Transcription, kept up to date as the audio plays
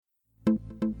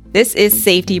This is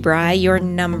Safety Bri, your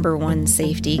number one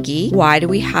safety geek. Why do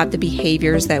we have the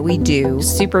behaviors that we do?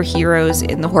 Superheroes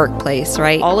in the workplace,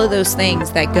 right? All of those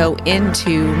things that go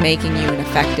into making you an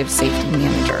effective safety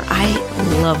manager. I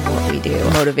love what we do.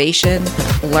 Motivation,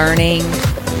 learning,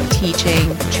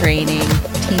 teaching, training,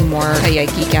 teamwork. I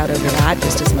geek out over that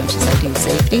just as much as I do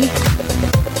safety.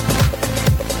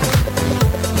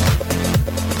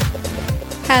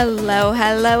 Hello,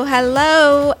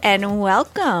 and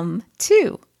welcome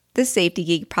to the Safety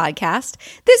Geek Podcast.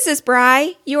 This is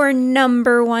Bri, your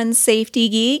number one safety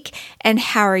geek. And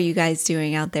how are you guys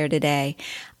doing out there today?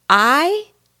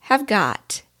 I have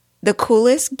got the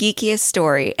coolest, geekiest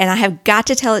story, and I have got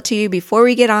to tell it to you before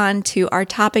we get on to our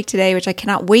topic today, which I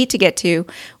cannot wait to get to,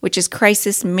 which is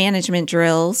crisis management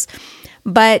drills.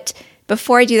 But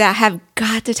before I do that, I have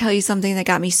got to tell you something that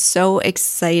got me so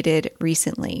excited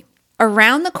recently.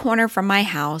 Around the corner from my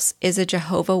house is a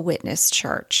Jehovah's Witness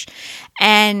church.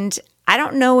 And I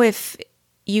don't know if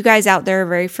you guys out there are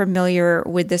very familiar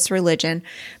with this religion,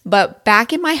 but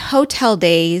back in my hotel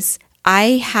days,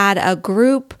 I had a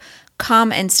group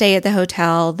come and stay at the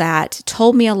hotel that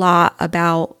told me a lot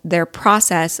about their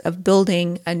process of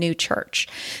building a new church.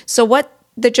 So what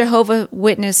the Jehovah's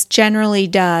Witness generally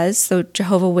does, so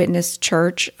Jehovah's Witness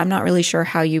church, I'm not really sure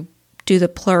how you do the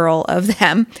plural of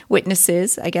them,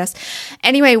 witnesses, I guess.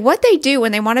 Anyway, what they do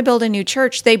when they want to build a new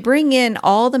church, they bring in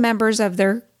all the members of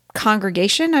their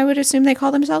congregation, I would assume they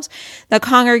call themselves, the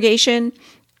congregation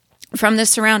from the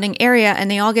surrounding area, and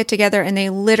they all get together and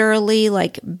they literally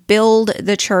build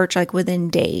the church within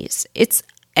days. It's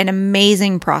an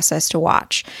amazing process to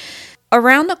watch.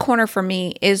 Around the corner from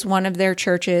me is one of their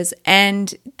churches,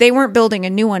 and they weren't building a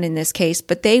new one in this case,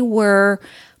 but they were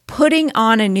putting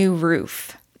on a new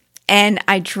roof. And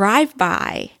I drive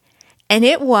by, and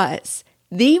it was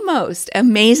the most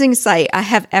amazing sight I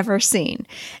have ever seen.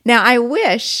 Now, I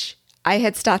wish I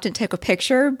had stopped and took a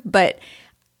picture, but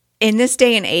in this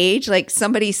day and age,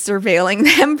 somebody surveilling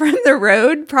them from the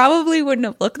road probably wouldn't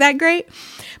have looked that great.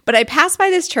 But I passed by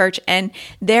this church, and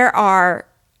there are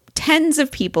tens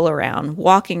of people around,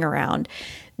 walking around.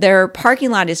 Their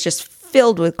parking lot is just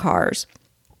filled with cars.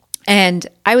 And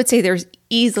I would say there's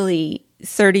easily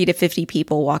 30 to 50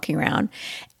 people walking around.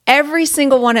 Every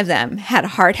single one of them had a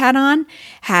hard hat on,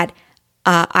 had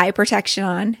eye protection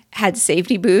on, had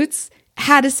safety boots,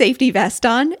 had a safety vest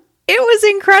on. It was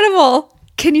incredible.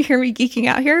 Can you hear me geeking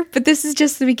out here? But this is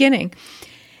just the beginning.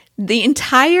 The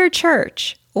entire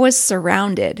church was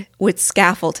surrounded with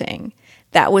scaffolding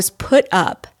that was put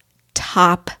up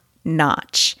top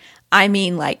notch. I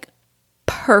mean,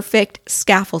 perfect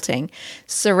scaffolding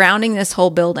surrounding this whole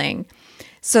building.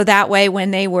 So that way, when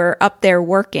they were up there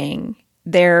working,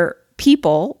 their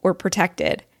people were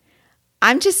protected.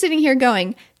 I'm just sitting here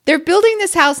going, they're building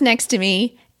this house next to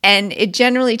me, and it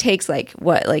generally takes 4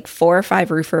 or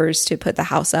 5 roofers to put the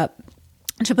house up,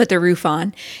 to put the roof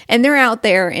on. And they're out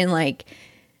there in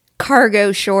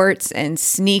cargo shorts and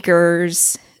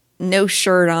sneakers, no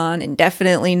shirt on, and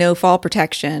definitely no fall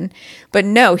protection. But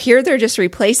no, here they're just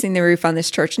replacing the roof on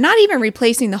this church. Not even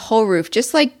replacing the whole roof,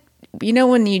 just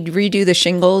when you redo the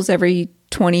shingles every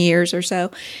 20 years or so,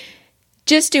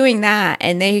 just doing that.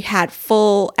 And they had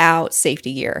full out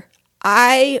safety gear.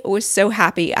 I was so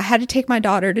happy. I had to take my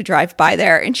daughter to drive by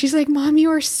there. And she's like, Mom,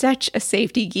 you are such a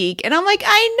safety geek. And I'm like,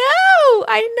 I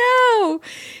know.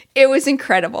 It was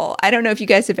incredible. I don't know if you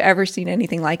guys have ever seen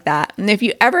anything like that. And if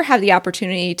you ever have the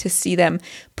opportunity to see them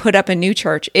put up a new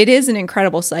church, it is an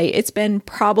incredible sight. It's been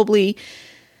probably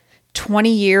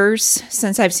 20 years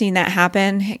since I've seen that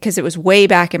happen, because it was way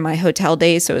back in my hotel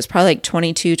days. So it was probably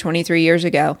 22, 23 years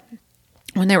ago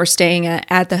when they were staying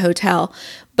at the hotel.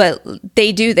 But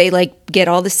they get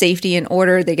all the safety in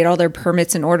order. They get all their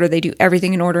permits in order. They do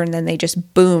everything in order. And then they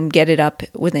just, boom, get it up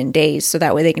within days. So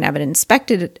that way they can have it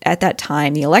inspected at that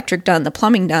time, the electric done, the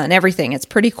plumbing done, everything. It's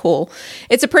pretty cool.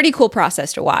 It's a pretty cool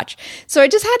process to watch. So I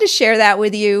just had to share that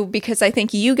with you because I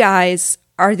think you guys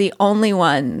are the only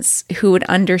ones who would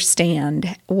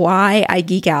understand why I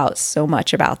geek out so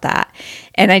much about that.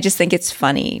 And I just think it's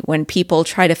funny when people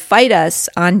try to fight us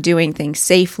on doing things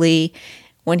safely,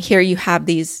 when here you have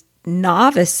these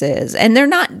novices, and they're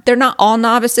not all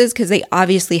novices, because they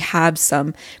obviously have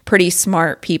some pretty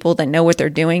smart people that know what they're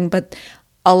doing, but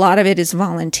a lot of it is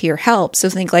volunteer help.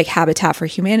 So think Habitat for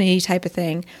Humanity type of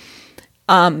thing,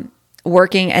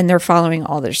 working, and they're following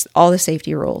all the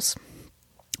safety rules.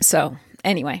 So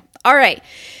anyway, all right.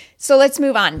 So let's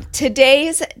move on.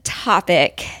 Today's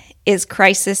topic is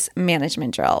crisis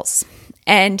management drills.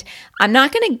 And I'm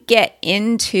not going to get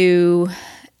into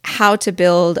how to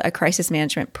build a crisis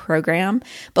management program.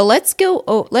 But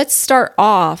let's start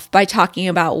off by talking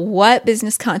about what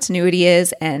business continuity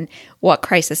is and what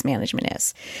crisis management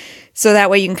is. So that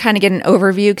way you can kind of get an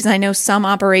overview, because I know some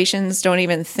operations don't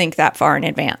even think that far in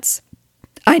advance.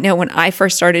 I know when I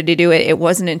first started to do it, it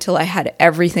wasn't until I had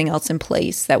everything else in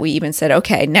place that we even said,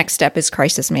 okay, next step is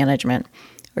crisis management.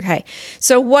 Okay,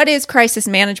 so what is crisis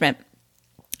management?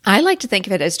 I like to think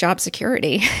of it as job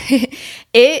security.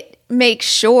 It makes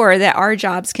sure that our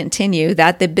jobs continue,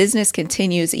 that the business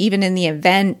continues even in the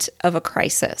event of a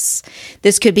crisis.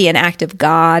 This could be an act of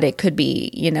God. It could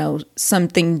be,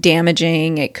 something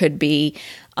damaging. It could be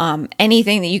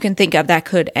anything that you can think of that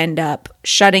could end up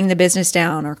shutting the business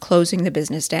down or closing the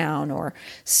business down or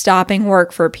stopping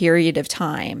work for a period of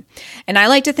time. And I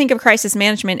like to think of crisis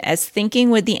management as thinking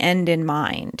with the end in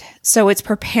mind. So it's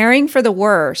preparing for the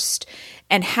worst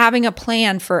and having a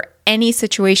plan for any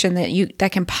situation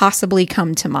that can possibly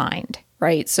come to mind,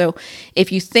 right? So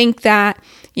if you think that,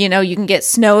 you can get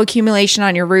snow accumulation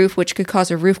on your roof, which could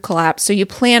cause a roof collapse, so you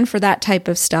plan for that type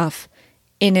of stuff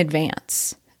in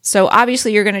advance. So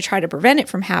obviously you're going to try to prevent it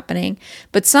from happening,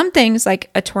 but some things like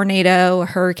a tornado, a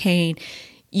hurricane,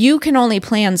 you can only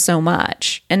plan so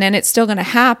much, and then it's still going to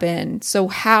happen. So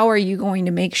how are you going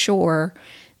to make sure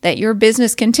that your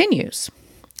business continues?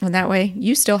 And that way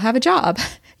you still have a job,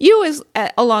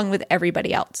 along with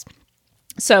everybody else.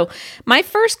 So my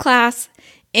first class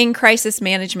in crisis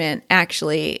management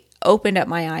actually opened up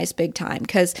my eyes big time,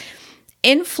 because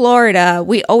in Florida,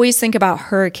 we always think about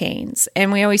hurricanes,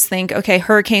 and we always think, okay,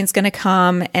 hurricane's going to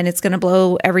come and it's going to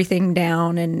blow everything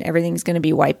down and everything's going to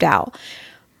be wiped out.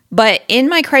 But in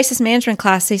my crisis management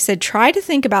class, they said, try to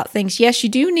think about things. Yes, you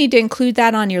do need to include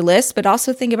that on your list, but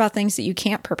also think about things that you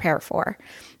can't prepare for.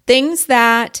 Things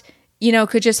that,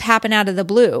 could just happen out of the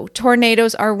blue.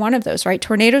 Tornadoes are one of those, right?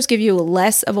 Tornadoes give you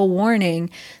less of a warning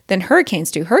than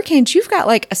hurricanes do. Hurricanes, you've got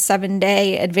like a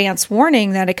 7-day advance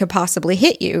warning that it could possibly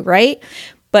hit you, right?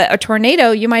 But a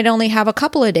tornado, you might only have a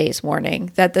couple of days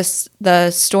warning that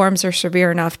the storms are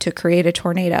severe enough to create a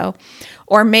tornado.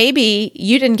 Or maybe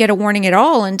you didn't get a warning at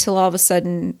all until all of a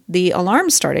sudden the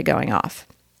alarms started going off.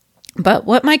 But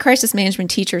what my crisis management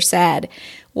teacher said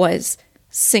was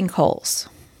sinkholes.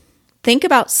 Think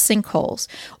about sinkholes.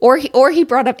 Or he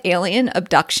brought up alien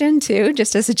abduction too,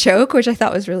 just as a joke, which I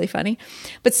thought was really funny.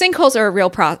 But sinkholes are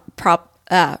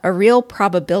a real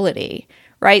probability,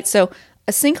 right? So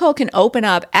a sinkhole can open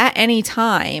up at any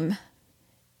time,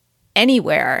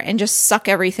 anywhere, and just suck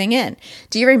everything in.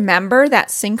 Do you remember that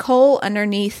sinkhole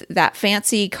underneath that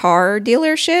fancy car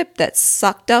dealership that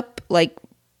sucked up like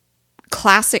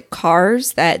classic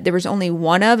cars that there was only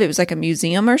one of? It was like a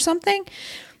museum or something.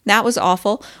 That was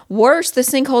awful. Worse, the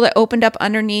sinkhole that opened up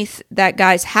underneath that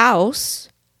guy's house,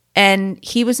 and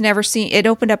he was never seen. It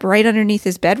opened up right underneath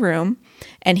his bedroom,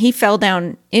 and he fell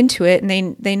down into it,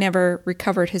 and they never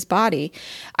recovered his body.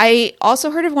 I also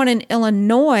heard of one in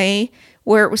Illinois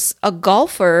where it was a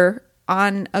golfer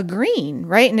on a green,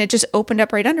 right? And it just opened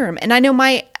up right under him. And I know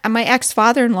my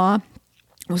ex-father-in-law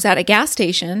was at a gas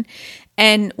station,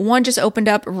 and one just opened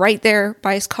up right there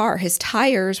by his car. His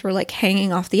tires were like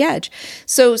hanging off the edge.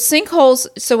 So sinkholes,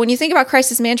 so when you think about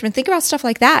crisis management, think about stuff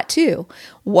like that too.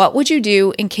 What would you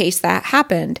do in case that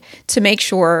happened to make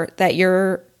sure that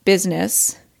your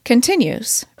business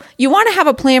continues? You want to have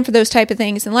a plan for those type of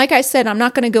things. And like I said, I'm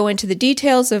not going to go into the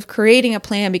details of creating a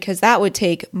plan because that would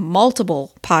take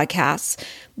multiple podcasts.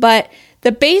 But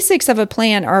the basics of a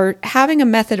plan are having a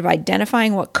method of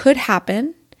identifying what could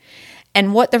happen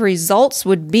and what the results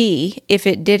would be if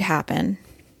it did happen.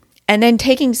 And then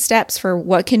taking steps for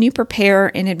what can you prepare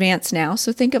in advance now.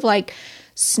 So think of like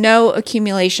snow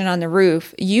accumulation on the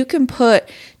roof. You can put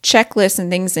checklists and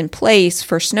things in place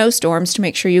for snowstorms to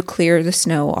make sure you clear the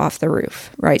snow off the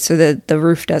roof, right? So the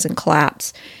roof doesn't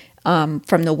collapse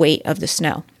from the weight of the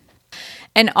snow.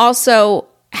 And also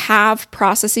have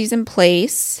processes in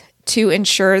place to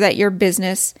ensure that your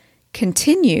business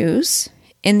continues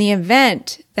in the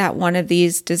event that one of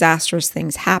these disastrous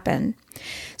things happen.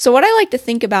 So what I like to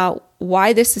think about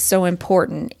why this is so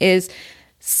important is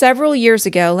several years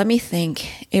ago, let me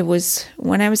think, it was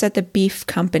when I was at the beef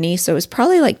company, so it was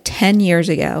probably like 10 years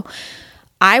ago,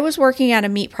 I was working at a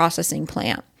meat processing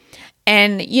plant.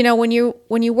 And, when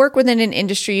you work within an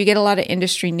industry, you get a lot of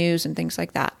industry news and things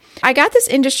like that. I got this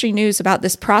industry news about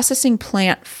this processing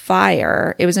plant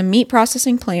fire. It was a meat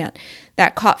processing plant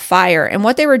that caught fire. And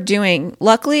what they were doing,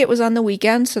 luckily it was on the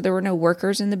weekend, so there were no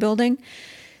workers in the building.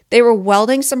 They were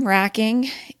welding some racking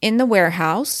in the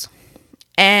warehouse.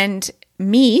 And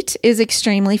meat is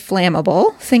extremely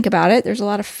flammable. Think about it. There's a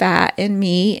lot of fat in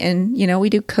meat and, we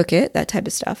do cook it, that type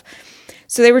of stuff.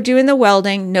 So they were doing the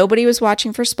welding. Nobody was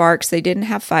watching for sparks. They didn't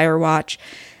have fire watch.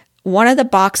 One of the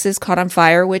boxes caught on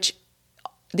fire, which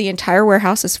the entire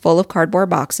warehouse is full of cardboard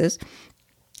boxes,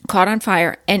 caught on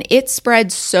fire, and it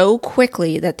spread so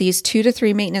quickly that these 2 to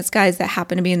 3 maintenance guys that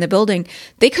happened to be in the building,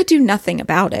 they could do nothing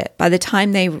about it by the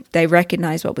time they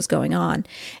recognized what was going on.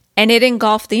 And it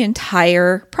engulfed the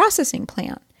entire processing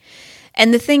plant.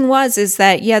 And the thing is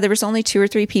that, there was only 2 or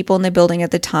 3 people in the building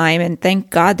at the time, and thank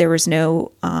God there was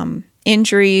no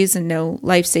injuries and no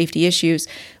life safety issues,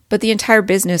 but the entire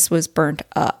business was burnt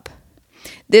up.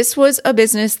 This was a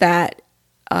business that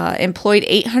employed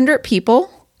 800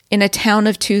 people in a town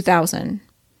of 2,000.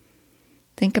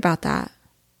 Think about that.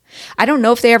 I don't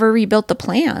know if they ever rebuilt the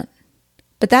plant,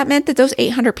 but that meant that those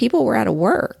 800 people were out of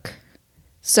work.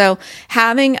 So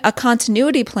having a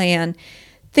continuity plan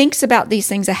thinks about these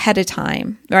things ahead of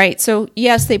time, right? So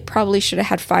yes, they probably should have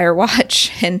had fire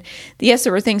watch, and yes,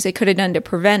 there were things they could have done to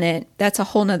prevent it. That's a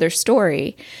whole nother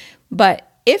story. But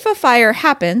if a fire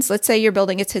happens, let's say your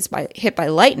building gets hit by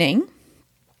lightning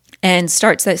and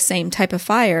starts that same type of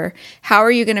fire, how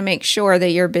are you going to make sure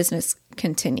that your business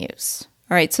continues?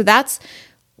 All right, so that's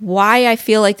why I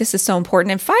feel like this is so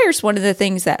important. And fire is one of the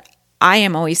things that I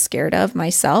am always scared of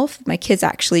myself. My kids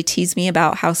actually tease me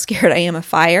about how scared I am of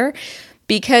fire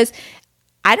because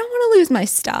I don't want to lose my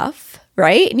stuff,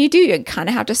 right? And you kind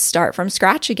of have to start from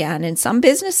scratch again. And some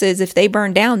businesses, if they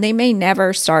burn down, they may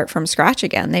never start from scratch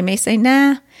again. They may say,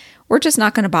 nah, we're just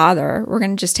not going to bother. We're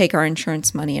going to just take our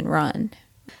insurance money and run.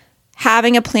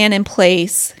 Having a plan in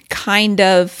place kind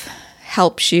of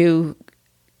helps you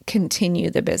continue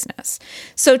the business.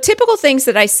 So typical things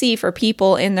that I see for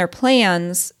people in their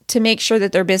plans to make sure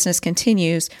that their business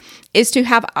continues is to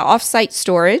have offsite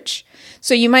storage.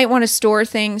 So you might want to store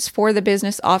things for the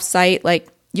business offsite, like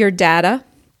your data,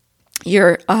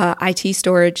 your IT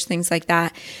storage, things like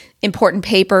that, important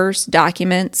papers,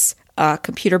 documents,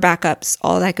 computer backups,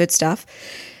 all that good stuff.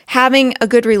 Having a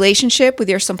good relationship with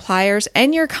your suppliers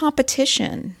and your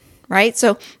competition, right?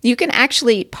 So you can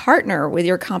actually partner with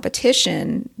your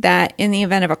competition that in the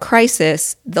event of a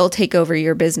crisis, they'll take over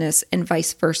your business, and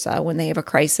vice versa. When they have a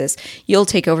crisis, you'll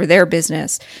take over their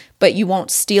business, but you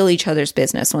won't steal each other's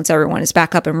business. Once everyone is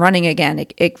back up and running again,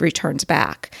 it returns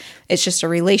back. It's just a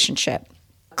relationship.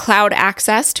 Cloud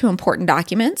access to important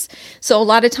documents. So a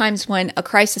lot of times when a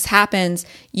crisis happens,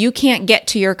 you can't get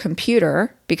to your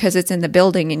computer because it's in the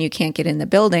building and you can't get in the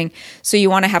building. So you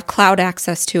want to have cloud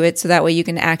access to it so that way you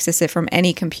can access it from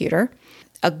any computer.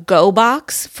 A Go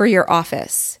box for your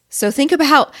office. So think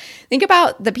about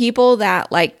the people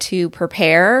that like to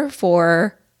prepare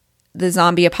for the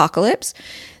zombie apocalypse.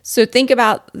 So think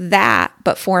about that,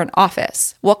 but for an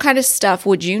office. What kind of stuff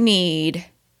would you need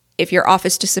if your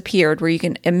office disappeared where you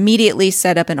can immediately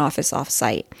set up an office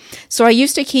offsite? So I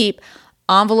used to keep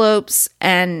envelopes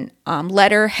and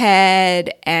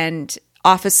letterhead and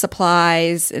office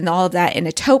supplies and all of that in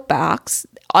a tote box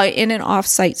in an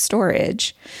offsite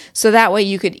storage. So that way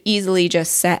you could easily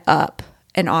just set up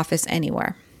an office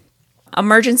anywhere.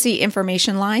 Emergency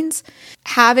information lines.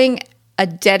 Having a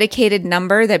dedicated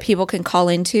number that people can call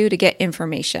into to get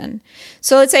information.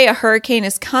 So let's say a hurricane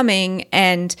is coming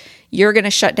and you're going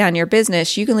to shut down your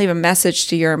business. You can leave a message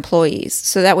to your employees.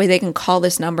 So that way they can call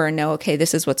this number and know, okay,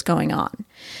 this is what's going on.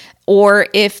 Or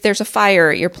if there's a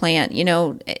fire at your plant,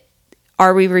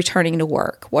 are we returning to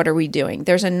work? What are we doing?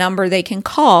 There's a number they can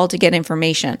call to get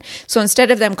information. So instead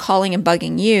of them calling and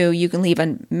bugging you, you can leave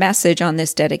a message on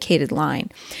this dedicated line.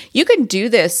 You can do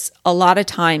this a lot of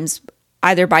times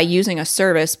either by using a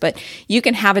service, but you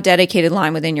can have a dedicated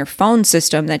line within your phone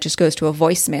system that just goes to a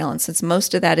voicemail. And since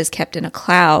most of that is kept in a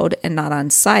cloud and not on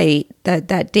site,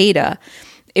 that data,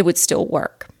 it would still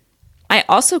work. I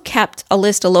also kept a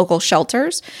list of local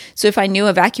shelters. So if I knew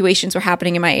evacuations were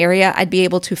happening in my area, I'd be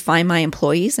able to find my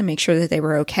employees and make sure that they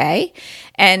were okay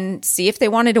and see if they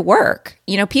wanted to work.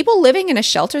 People living in a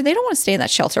shelter, they don't want to stay in that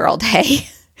shelter all day.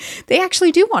 They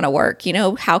actually do want to work.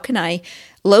 How can I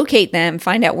locate them,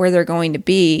 find out where they're going to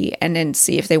be, and then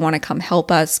see if they want to come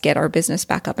help us get our business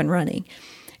back up and running.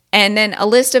 And then a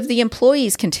list of the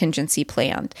employees' contingency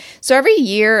plan. So every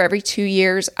year, every 2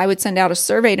 years, I would send out a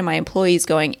survey to my employees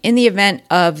going, in the event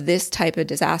of this type of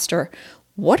disaster,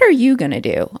 what are you going to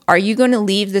do? Are you going to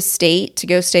leave the state to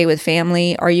go stay with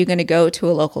family? Are you going to go to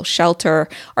a local shelter?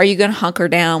 Are you going to hunker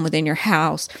down within your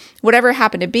house? Whatever it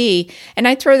happened to be. And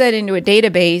I throw that into a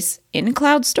database in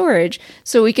cloud storage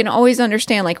so we can always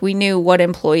understand, we knew what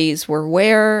employees were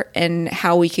where and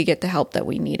how we could get the help that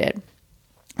we needed.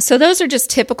 So those are just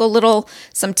typical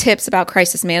some tips about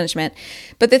crisis management.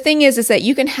 But the thing is that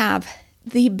you can have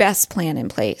the best plan in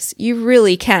place. You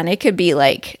really can. It could be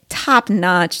like top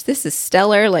notch. This is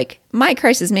stellar. Like my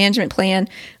crisis management plan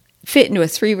fit into a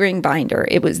 3-ring binder.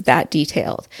 It was that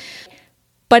detailed.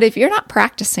 But if you're not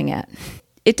practicing it,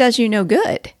 it does you no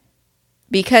good.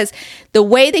 Because the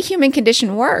way the human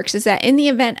condition works is that in the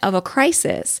event of a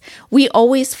crisis, we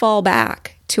always fall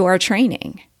back to our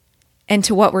training and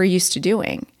to what we're used to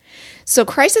doing. So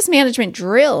crisis management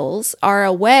drills are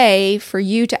a way for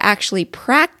you to actually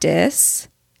practice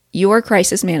your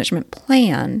crisis management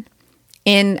plan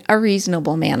in a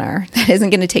reasonable manner that isn't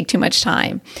going to take too much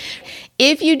time.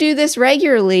 If you do this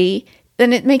regularly,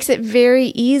 then it makes it very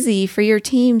easy for your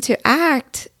team to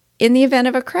act in the event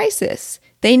of a crisis.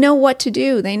 They know what to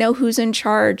do. They know who's in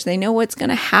charge. They know what's going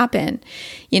to happen,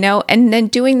 and then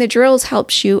doing the drills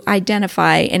helps you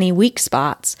identify any weak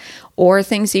spots or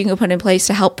things that you can put in place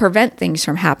to help prevent things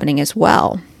from happening as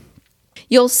well.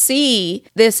 You'll see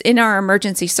this in our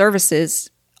emergency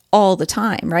services all the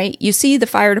time, right? You see the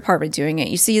fire department doing it.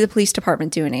 You see the police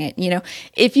department doing it.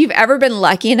 If you've ever been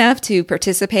lucky enough to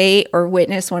participate or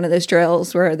witness one of those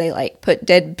drills where they like put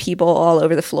dead people all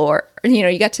over the floor,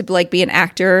 you got to like be an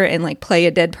actor and like play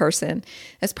a dead person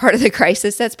as part of the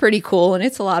crisis. That's pretty cool. And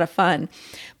it's a lot of fun.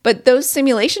 But those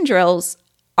simulation drills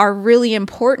are really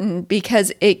important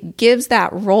because it gives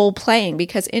that role playing,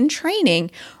 because in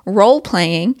training, role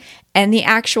playing and the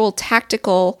actual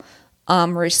tactical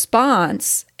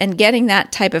response and getting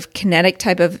that type of kinetic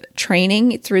type of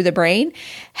training through the brain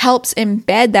helps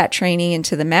embed that training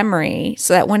into the memory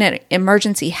so that when an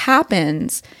emergency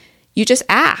happens, you just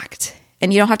act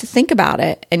and you don't have to think about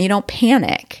it and you don't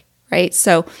panic, right?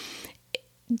 So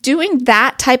doing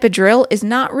that type of drill is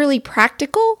not really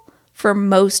practical for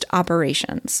most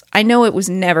operations. I know it was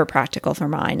never practical for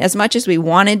mine. As much as we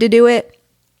wanted to do it,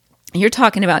 you're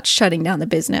talking about shutting down the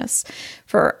business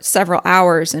for several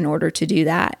hours in order to do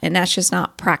that. And that's just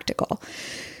not practical.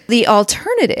 The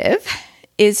alternative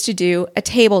is to do a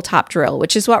tabletop drill,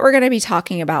 which is what we're going to be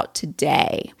talking about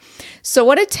today. So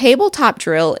what a tabletop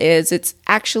drill is, it's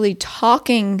actually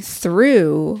talking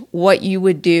through what you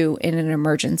would do in an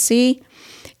emergency.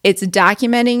 It's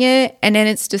documenting it, and then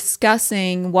it's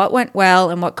discussing what went well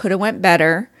and what could have went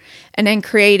better, and then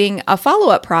creating a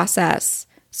follow-up process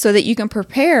so that you can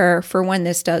prepare for when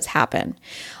this does happen.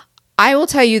 I will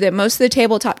tell you that most of the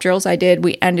tabletop drills I did,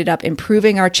 we ended up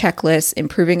improving our checklist,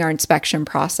 improving our inspection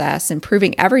process,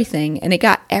 improving everything, and it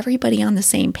got everybody on the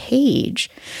same page.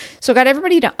 So it got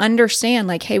everybody to understand,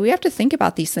 like, hey, we have to think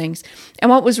about these things.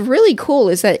 And what was really cool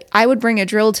is that I would bring a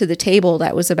drill to the table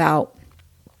that was about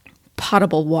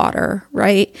potable water,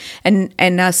 right? And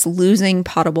us losing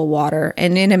potable water.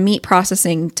 And in a meat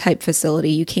processing type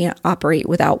facility, you can't operate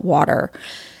without water.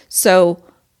 So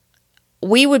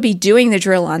we would be doing the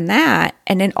drill on that,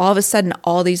 and then all of a sudden,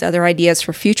 all these other ideas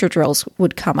for future drills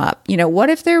would come up.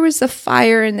 What if there was a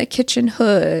fire in the kitchen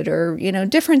hood, or,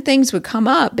 different things would come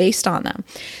up based on them.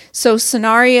 So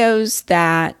scenarios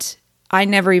that I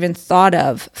never even thought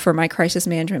of for my crisis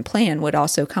management plan would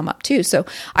also come up too. So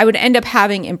I would end up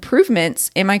having improvements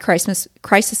in my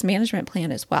crisis management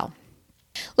plan as well.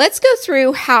 Let's go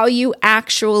through how you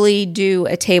actually do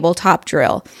a tabletop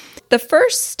drill. The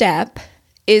first step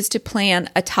is to plan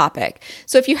a topic.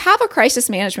 So if you have a crisis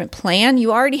management plan,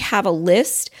 you already have a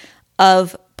list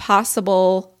of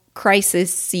possible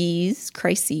crises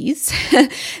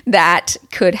that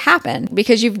could happen,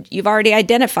 because you've already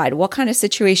identified what kind of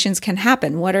situations can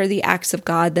happen. What are the acts of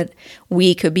God that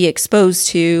we could be exposed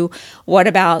to? What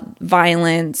about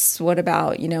violence? What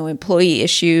about, employee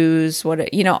issues?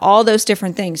 All those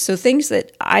different things. So things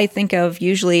that I think of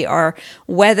usually are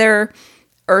weather,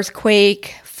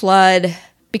 earthquake, flood.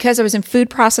 Because I was in food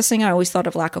processing, I always thought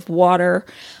of lack of water.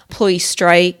 Employee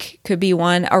strike could be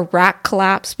one. A rack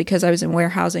collapse, because I was in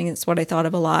warehousing. It's what I thought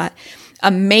of a lot.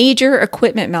 A major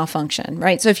equipment malfunction,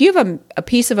 right? So if you have a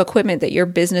piece of equipment that your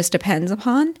business depends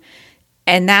upon,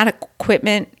 and that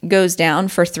equipment goes down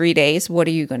for 3 days, what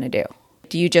are you going to do?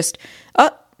 Do you just,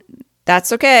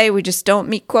 that's okay, we just don't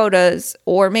meet quotas?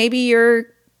 Or maybe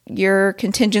your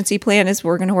contingency plan is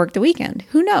we're going to work the weekend.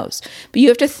 Who knows? But you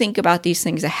have to think about these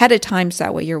things ahead of time so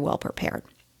that way you're well prepared.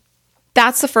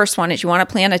 That's the first one, is you want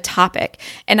to plan a topic.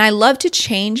 And I love to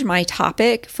change my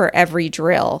topic for every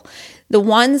drill. The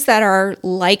ones that are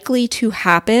likely to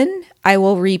happen, I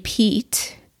will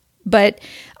repeat. But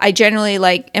I generally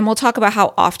and we'll talk about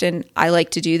how often I like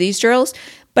to do these drills.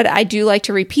 But I do like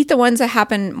to repeat the ones that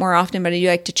happen more often, but I do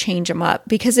like to change them up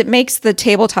because it makes the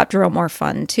tabletop drill more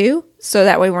fun too. So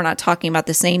that way we're not talking about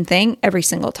the same thing every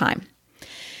single time.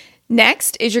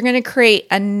 Next is you're going to create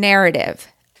a narrative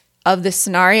of the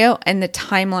scenario and the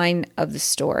timeline of the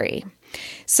story.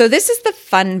 So this is the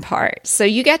fun part. So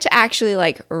you get to actually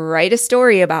write a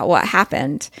story about what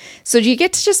happened. So you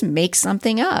get to just make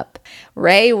something up.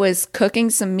 Ray was cooking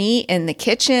some meat in the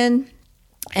kitchen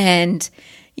and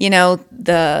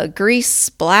the grease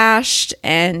splashed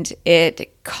and it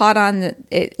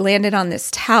landed on this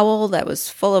towel that was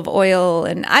full of oil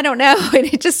and I don't know, and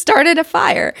it just started a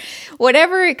fire.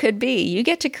 Whatever it could be, you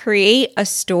get to create a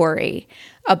story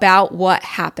about what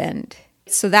happened.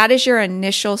 So that is your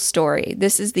initial story.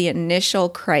 This is the initial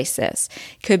crisis.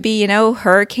 Could be,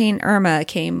 Hurricane Irma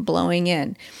came blowing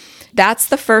in. That's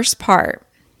the first part.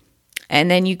 And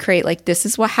then you create this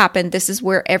is what happened. This is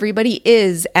where everybody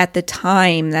is at the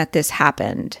time that this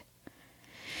happened.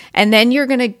 And then you're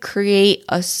going to create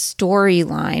a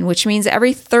storyline, which means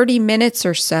every 30 minutes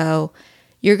or so,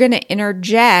 you're going to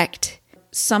interject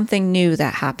something new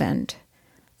that happened.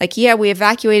 We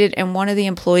evacuated and one of the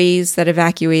employees that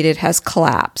evacuated has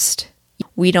collapsed.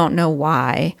 We don't know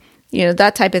why,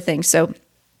 that type of thing. So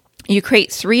you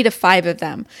create 3 to 5 of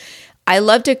them. I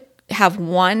love to have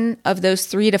one of those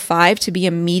 3 to 5 to be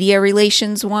a media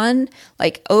relations one.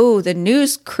 The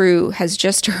news crew has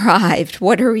just arrived.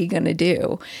 What are we going to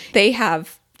do? They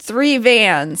have 3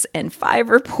 vans and 5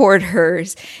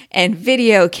 reporters and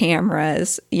video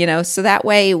cameras, so that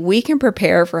way we can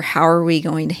prepare for how are we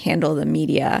going to handle the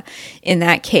media in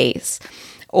that case.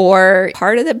 Or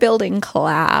part of the building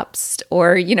collapsed,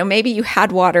 or, maybe you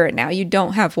had water and now you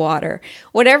don't have water.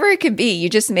 Whatever it could be, you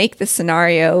just make the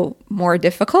scenario more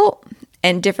difficult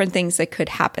and different things that could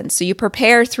happen. So you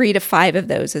prepare 3 to 5 of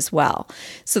those as well.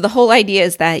 So the whole idea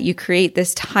is that you create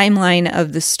this timeline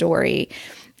of the story.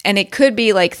 And it could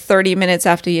be 30 minutes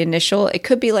after the initial. It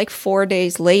could be 4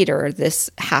 days later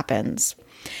this happens.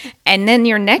 And then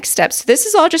your next steps, so this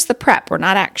is all just the prep. We're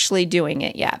not actually doing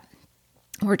it yet.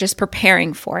 We're just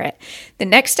preparing for it. The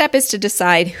next step is to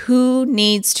decide who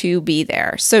needs to be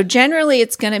there. So generally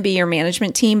it's going to be your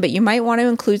management team, but you might want to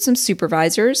include some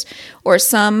supervisors or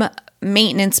some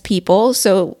maintenance people.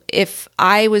 So if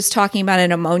I was talking about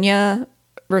an ammonia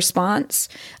response,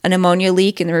 an ammonia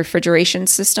leak in the refrigeration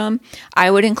system, I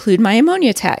would include my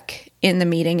ammonia tech in the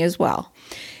meeting as well.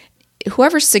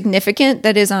 Whoever's significant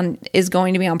that is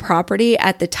going to be on property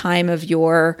at the time of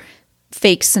your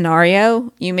fake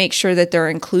scenario, you make sure that they're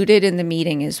included in the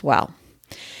meeting as well.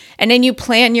 And then you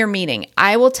plan your meeting.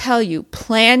 I will tell you,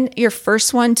 plan your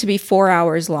first one to be 4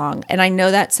 hours long. And I know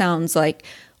that sounds like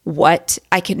what?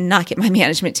 I could not get my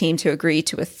management team to agree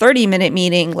to a 30-minute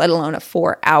meeting, let alone a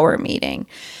 4-hour meeting.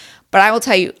 But I will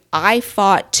tell you, I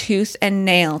fought tooth and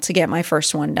nail to get my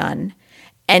first one done.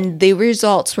 And the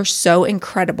results were so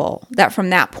incredible that from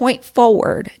that point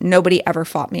forward, nobody ever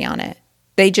fought me on it.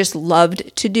 They just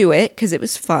loved to do it because it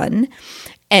was fun.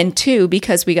 And 2,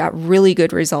 because we got really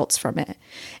good results from it.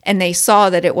 And they saw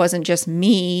that it wasn't just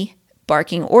me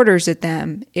barking orders at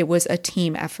them. It was a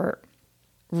team effort.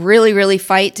 Really, really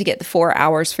fight to get the 4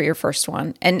 hours for your first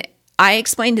one. And I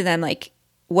explained to them,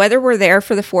 whether we're there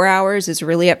for the 4 hours is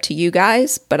really up to you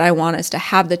guys, but I want us to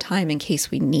have the time in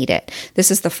case we need it.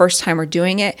 This is the first time we're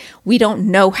doing it. We don't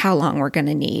know how long we're going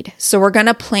to need. So we're going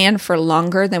to plan for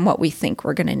longer than what we think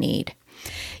we're going to need.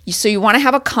 So you want to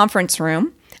have a conference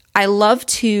room. I love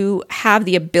to have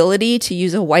the ability to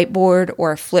use a whiteboard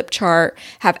or a flip chart,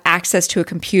 have access to a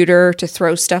computer to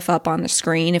throw stuff up on the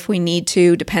screen if we need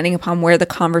to, depending upon where the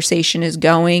conversation is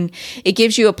going. It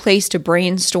gives you a place to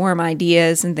brainstorm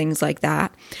ideas and things like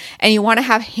that. And you want to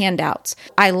have handouts.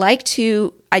 I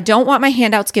don't want my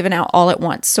handouts given out all at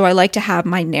once. So I like to have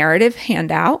my narrative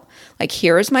handout,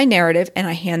 here is my narrative, and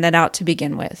I hand that out to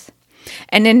begin with.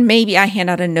 And then maybe I hand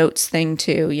out a notes thing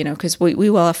too, because we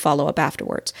will have follow-up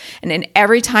afterwards. And then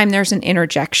every time there's an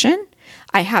interjection,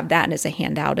 I have that as a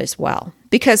handout as well.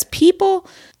 Because people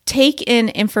take in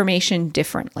information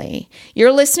differently.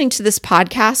 You're listening to this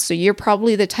podcast, so you're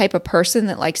probably the type of person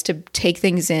that likes to take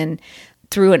things in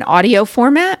through an audio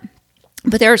format.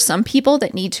 But there are some people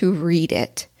that need to read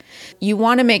it. You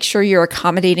want to make sure you're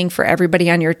accommodating for everybody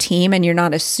on your team and you're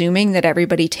not assuming that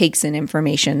everybody takes in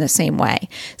information the same way.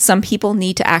 Some people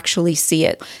need to actually see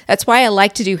it. That's why I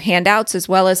like to do handouts as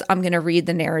well as I'm going to read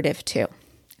the narrative too.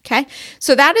 Okay,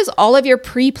 so that is all of your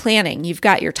pre-planning. You've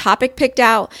got your topic picked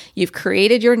out, you've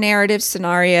created your narrative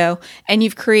scenario, and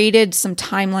you've created some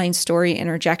timeline story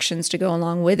interjections to go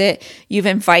along with it. You've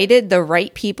invited the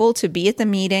right people to be at the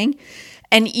meeting.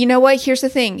 And you know what? Here's the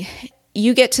thing.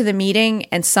 You get to the meeting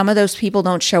and some of those people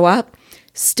don't show up,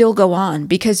 still go on,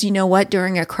 because you know what?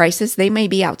 During a crisis, they may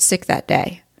be out sick that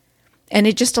day. And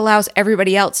it just allows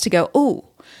everybody else to go, oh,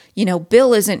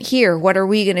 Bill isn't here. What are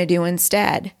we going to do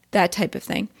instead? That type of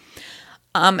thing.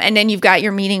 And then you've got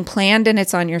your meeting planned and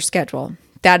it's on your schedule.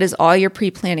 That is all your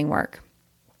pre-planning work.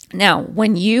 Now,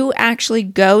 when you actually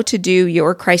go to do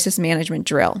your crisis management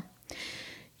drill,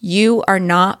 you are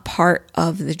not part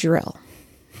of the drill.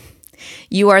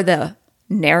 You are the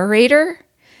narrator.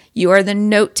 You are the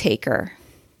note taker.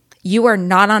 You are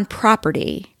not on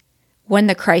property when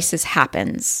the crisis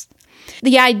happens.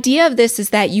 The idea of this is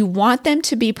that you want them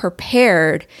to be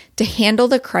prepared to handle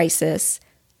the crisis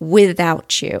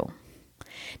without you.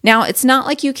 Now, it's not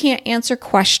like you can't answer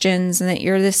questions and that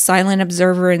you're this silent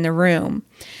observer in the room,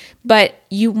 but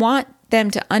you want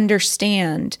them to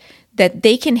understand that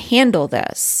they can handle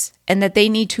this and that they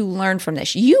need to learn from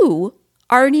this. You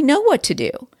already know what to do.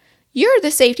 You're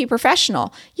the safety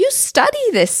professional. You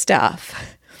study this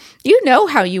stuff. You know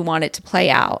how you want it to play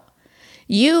out.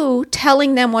 You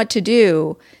telling them what to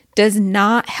do does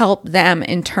not help them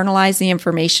internalize the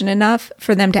information enough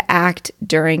for them to act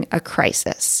during a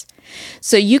crisis.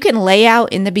 So you can lay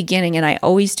out in the beginning, and I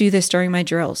always do this during my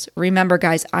drills. Remember,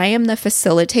 guys, I am the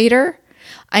facilitator.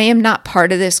 I am not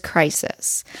part of this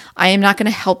crisis. I am not going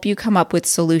to help you come up with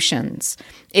solutions.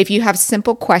 If you have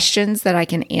simple questions that I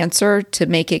can answer to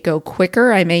make it go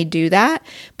quicker, I may do that.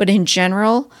 But in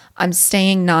general, I'm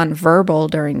staying nonverbal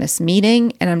during this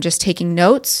meeting, and I'm just taking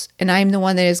notes, and I'm the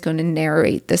one that is going to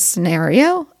narrate the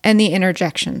scenario and the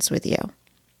interjections with you.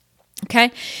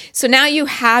 Okay, so now you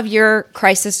have your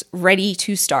crisis ready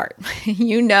to start.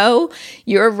 You know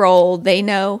your role, they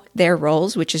know their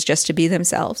roles, which is just to be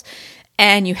themselves,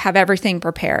 and you have everything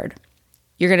prepared.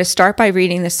 You're going to start by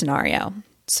reading the scenario.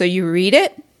 So you read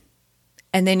it,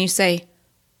 and then you say,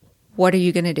 what are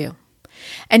you going to do?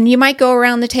 And you might go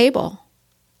around the table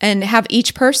and have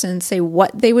each person say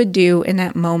what they would do in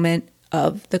that moment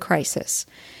of the crisis.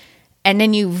 And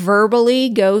then you verbally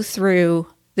go through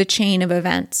the chain of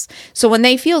events. So when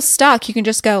they feel stuck, you can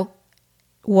just go,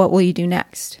 what will you do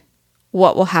next?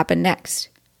 What will happen next?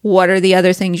 What are the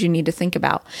other things you need to think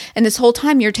about? And this whole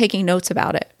time you're taking notes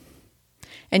about it.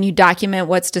 And you document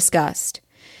what's discussed.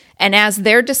 And as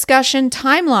their discussion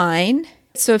timeline,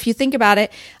 so if you think about it,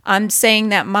 I'm saying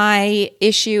that my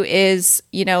issue is,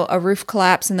 a roof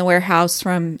collapse in the warehouse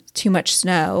from too much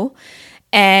snow.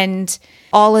 And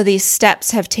all of these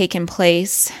steps have taken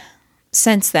place.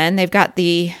 Since then, they've got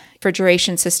the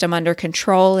refrigeration system under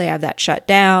control. They have that shut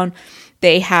down.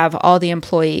 They have all the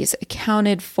employees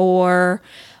accounted for.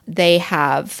 They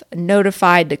have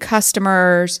notified the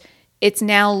customers. It's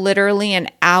now literally an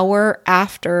hour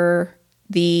after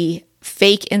the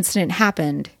fake incident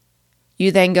happened.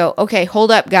 You then go, okay,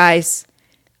 hold up, guys.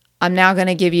 I'm now going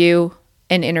to give you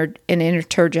an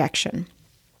interjection.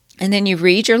 And then you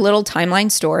read your little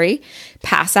timeline story,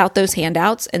 pass out those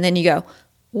handouts, and then you go,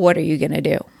 what are you going to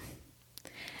do?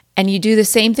 And you do the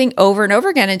same thing over and over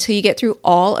again until you get through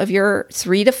all of your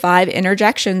 3 to 5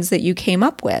 interjections that you came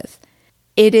up with.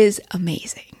 It is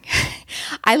amazing.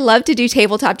 I love to do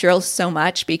tabletop drills so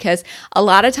much because a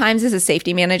lot of times as a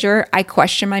safety manager, I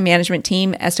question my management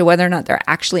team as to whether or not they're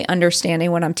actually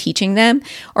understanding what I'm teaching them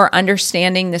or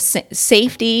understanding the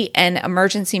safety and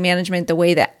emergency management the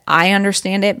way that I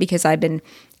understand it because I've been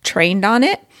trained on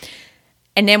it.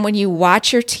 And then when you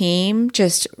watch your team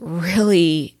just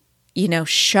really,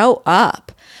 show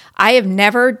up, I have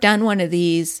never done one of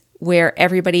these where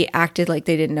everybody acted like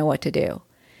they didn't know what to do.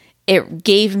 It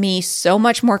gave me so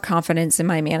much more confidence in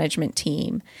my management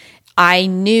team. I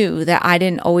knew that I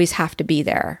didn't always have to be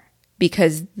there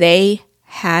because they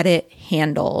had it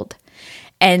handled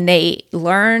and they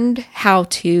learned how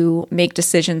to make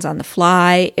decisions on the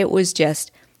fly. It was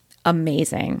just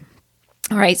amazing.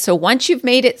 All right, so once you've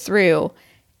made it through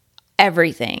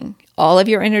everything, all of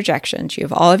your interjections, you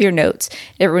have all of your notes,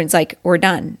 everyone's like, we're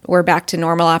done. We're back to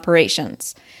normal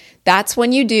operations. That's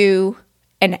when you do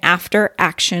an after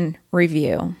action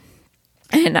review.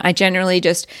 And I generally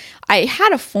I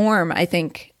had a form, I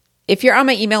think. If you're on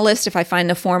my email list, if I find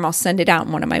the form, I'll send it out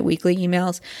in one of my weekly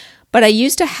emails. But I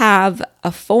used to have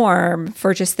a form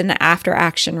for just an after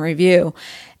action review.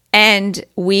 And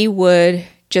we would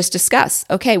just discuss.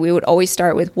 Okay, we would always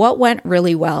start with what went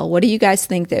really well. What do you guys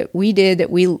think that we did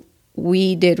that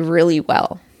we did really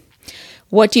well?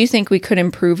 What do you think we could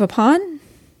improve upon?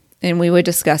 And we would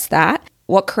discuss that.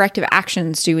 What corrective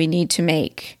actions do we need to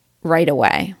make right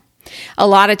away? A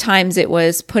lot of times it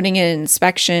was putting in an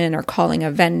inspection or calling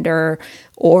a vendor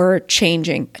or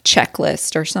changing a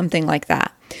checklist or something like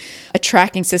that. A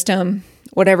tracking system,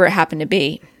 whatever it happened to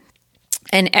be.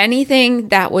 And anything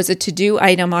that was a to-do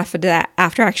item off of that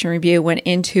after-action review went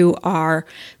into our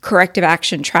corrective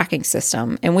action tracking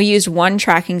system. And we used one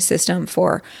tracking system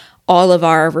for all of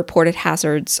our reported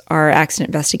hazards, our accident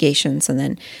investigations, and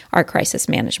then our crisis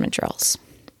management drills.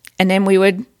 And then we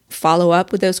would follow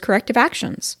up with those corrective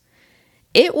actions.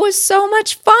 It was so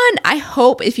much fun. I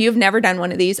hope if you've never done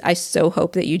one of these, I so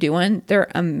hope that you do one. They're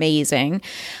amazing.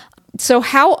 So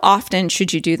how often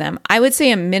should you do them? I would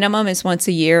say a minimum is once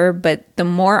a year, but the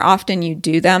more often you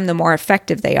do them, the more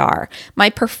effective they are. My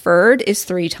preferred is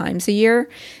 3 times a year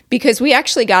because we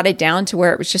actually got it down to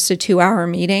where it was just a 2-hour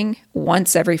meeting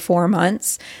once every 4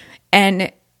 months.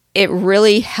 And it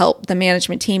really helped the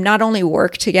management team not only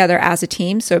work together as a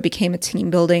team, so it became a team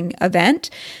building event,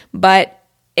 but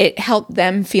it helped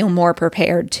them feel more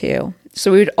prepared too.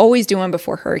 So we would always do one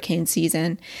before hurricane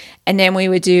season. And then we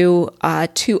would do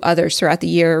 2 others throughout the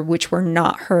year, which were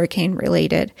not hurricane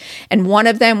related. And one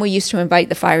of them, we used to invite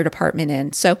the fire department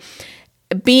in. So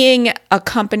being a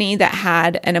company that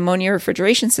had an ammonia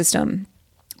refrigeration system,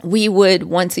 we would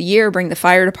once a year bring the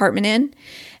fire department in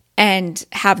and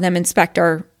have them inspect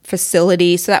our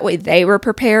facility so that way they were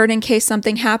prepared in case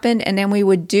something happened. And then we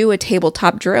would do a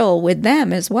tabletop drill with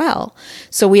them as well.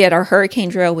 So we had our hurricane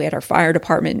drill, we had our fire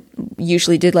department,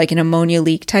 usually did like an ammonia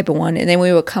leak type of one, and then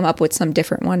we would come up with some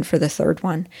different one for the third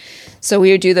one. So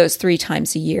we would do those 3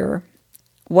 times a year.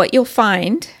 What you'll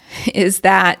find is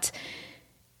that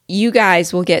you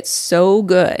guys will get so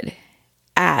good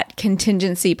at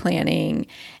contingency planning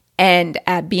and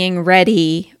at being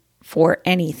ready for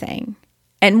anything.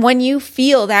 And when you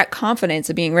feel that confidence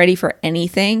of being ready for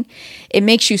anything, it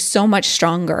makes you so much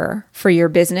stronger for your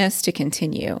business to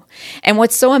continue. And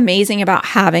what's so amazing about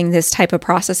having this type of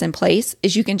process in place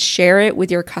is you can share it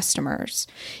with your customers.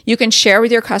 You can share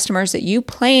with your customers that you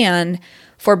plan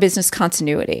for business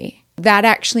continuity. That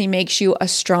actually makes you a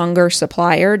stronger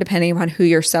supplier depending on who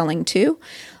you're selling to.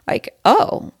 Like,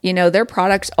 oh, their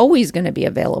product's always going to be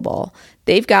available.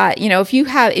 They've got,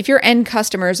 if your end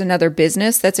customer is another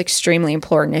business, that's extremely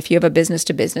important. If you have a business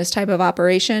to business type of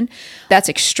operation, that's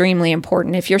extremely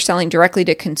important. If you're selling directly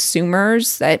to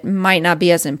consumers, that might not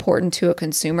be as important to a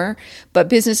consumer, but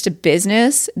business to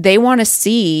business, they want to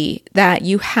see that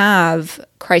you have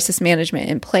crisis management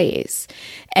in place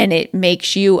and it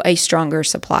makes you a stronger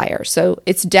supplier. So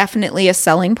it's definitely a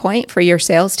selling point for your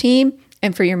sales team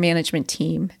and for your management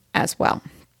team as well.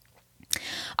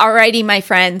 Alrighty, my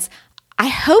friends, I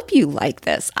hope you like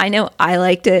this. I know I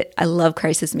liked it. I love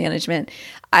crisis management.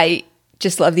 I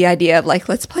just love the idea of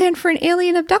let's plan for an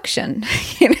alien abduction,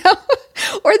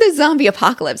 or the zombie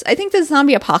apocalypse. I think the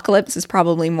zombie apocalypse is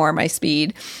probably more my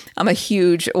speed. I'm a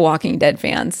huge Walking Dead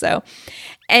fan. So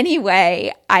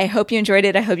anyway, I hope you enjoyed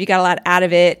it. I hope you got a lot out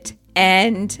of it.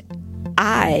 And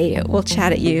I will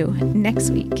chat at you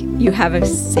next week. You have a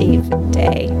safe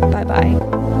day. Bye-bye.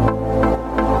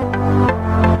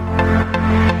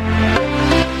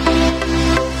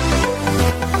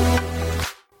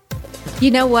 You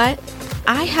know what?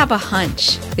 I have a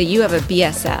hunch that you have a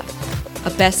BSF,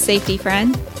 a best safety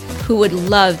friend, who would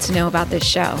love to know about this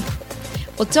show.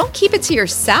 Well, don't keep it to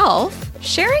yourself.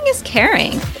 Sharing is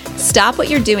caring. Stop what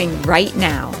you're doing right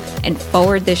now and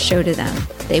forward this show to them.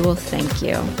 They will thank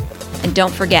you. And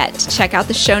don't forget to check out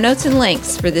the show notes and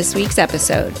links for this week's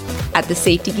episode at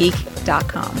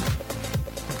thesafetygeek.com.